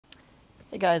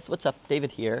Hey guys, what's up?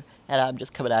 David here, and I'm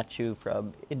just coming at you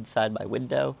from inside my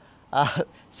window.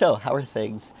 So, how are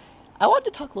things? I wanted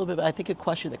to talk a little bit about, I think, a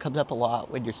question that comes up a lot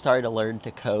when you're starting to learn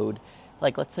to code.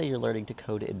 Like, let's say you're learning to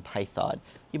code in Python.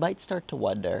 You might start to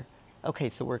wonder, okay,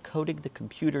 so we're coding the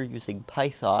computer using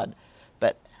Python,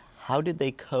 but how did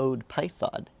they code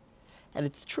Python? And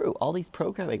it's true, all these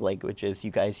programming languages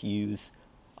you guys use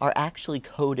are actually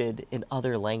coded in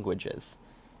other languages,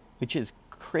 which is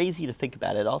crazy to think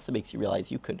about. It also makes you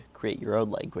realize you could create your own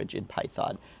language in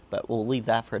Python, but we'll leave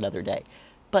that for another day.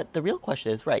 But the real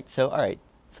question is, right, so all right,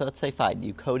 so let's say fine,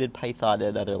 you coded Python in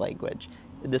another language.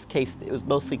 In this case, it was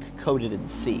mostly coded in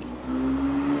C.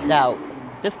 Now,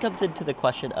 this comes into the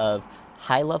question of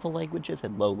high-level languages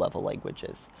and low-level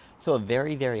languages. So a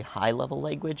very, very high-level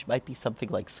language might be something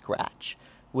like Scratch,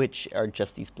 which are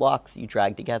just these blocks you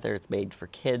drag together. It's made for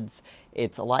kids.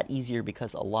 It's a lot easier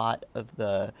because a lot of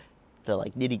the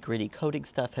like nitty-gritty coding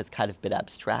stuff has kind of been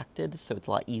abstracted, so it's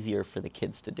a lot easier for the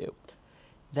kids to do.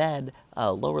 Then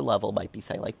a lower level might be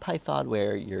something like Python,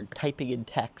 where you're typing in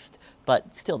text,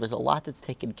 but still there's a lot that's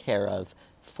taken care of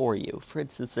for you. For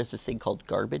instance, there's this thing called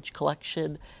garbage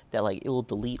collection that like it will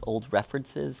delete old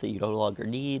references that you no longer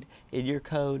need in your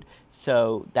code.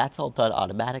 So that's all done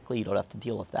automatically. You don't have to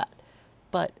deal with that.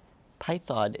 But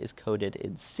Python is coded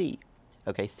in C.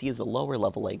 Okay, C is a lower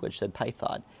level language than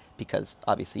Python because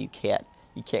obviously you can't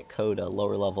code a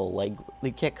lower level language.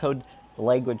 You can't code the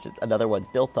language that another one's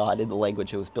built on in the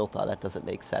language it was built on. That doesn't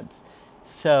make sense.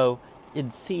 So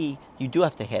in C, you do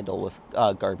have to handle with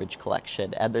garbage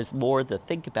collection, and there's more to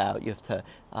think about. You have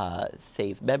to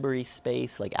save memory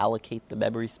space, like allocate the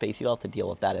memory space. You don't have to deal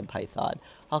with that in Python.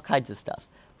 All kinds of stuff.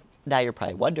 Now you're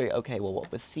probably wondering, okay, well,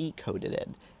 what was C coded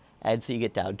in? And so you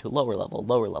get down to lower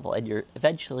level, and you're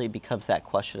eventually becomes that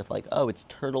question of like, oh, it's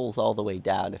turtles all the way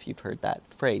down. If you've heard that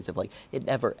phrase of like, it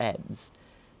never ends.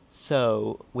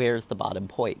 So where's the bottom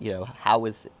point? You know, how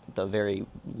is the very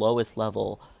lowest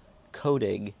level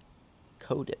coding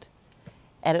coded?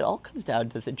 And it all comes down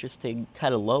to this interesting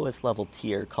kind of lowest level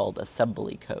tier called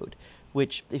assembly code,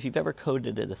 which, if you've ever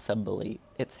coded in assembly,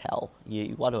 it's hell.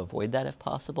 You want to avoid that if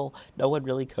possible. No one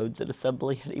really codes in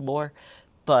assembly anymore,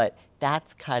 but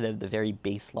that's kind of the very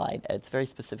baseline, and it's very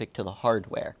specific to the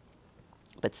hardware.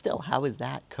 But still, how is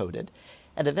that coded?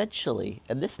 And eventually,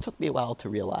 and this took me a while to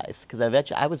realize, because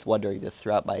eventually I was wondering this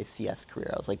throughout my CS career.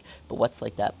 I was like, but what's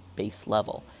like that base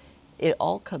level? It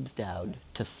all comes down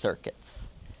to circuits.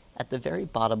 At the very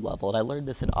bottom level, and I learned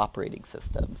this in operating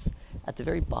systems, at the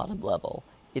very bottom level,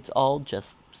 it's all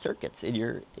just circuits in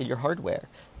your hardware.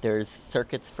 There's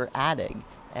circuits for adding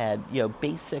and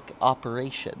basic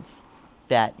operations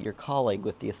that you're calling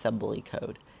with the assembly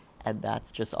code, and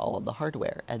that's just all on the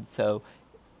hardware. And so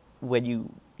when you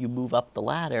move up the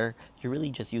ladder, you're really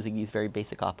just using these very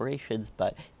basic operations,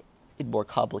 but in more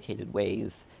complicated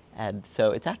ways. And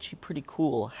so it's actually pretty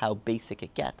cool how basic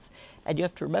it gets. And you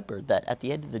have to remember that at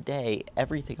the end of the day,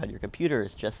 everything on your computer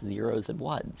is just zeros and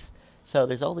ones. So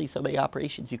there's only so many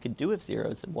operations you can do with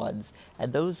zeros and ones,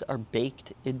 and those are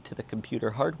baked into the computer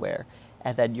hardware.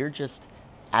 And then you're just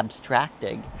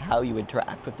abstracting how you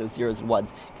interact with those zeros and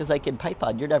ones. Because like in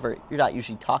Python, you're not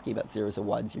usually talking about zeros and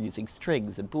ones. You're using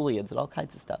strings and booleans and all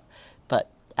kinds of stuff.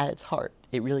 But at its heart,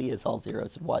 it really is all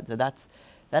zeros and ones, and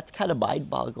that's kind of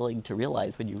mind-boggling to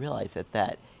realize when you realize it,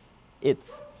 that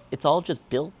it's all just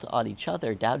built on each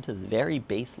other down to the very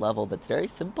base level that's very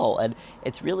simple, and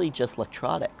it's really just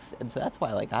electronics. And so that's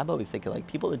why like I'm always thinking like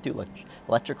people that do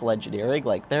electrical engineering,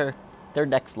 like they're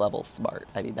next level smart.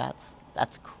 I mean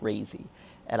that's crazy.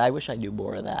 And I wish I knew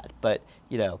more of that, but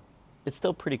it's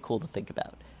still pretty cool to think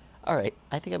about. All right,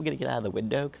 I think I'm gonna get out of the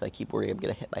window because I keep worrying I'm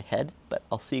gonna hit my head, but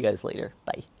I'll see you guys later.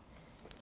 Bye.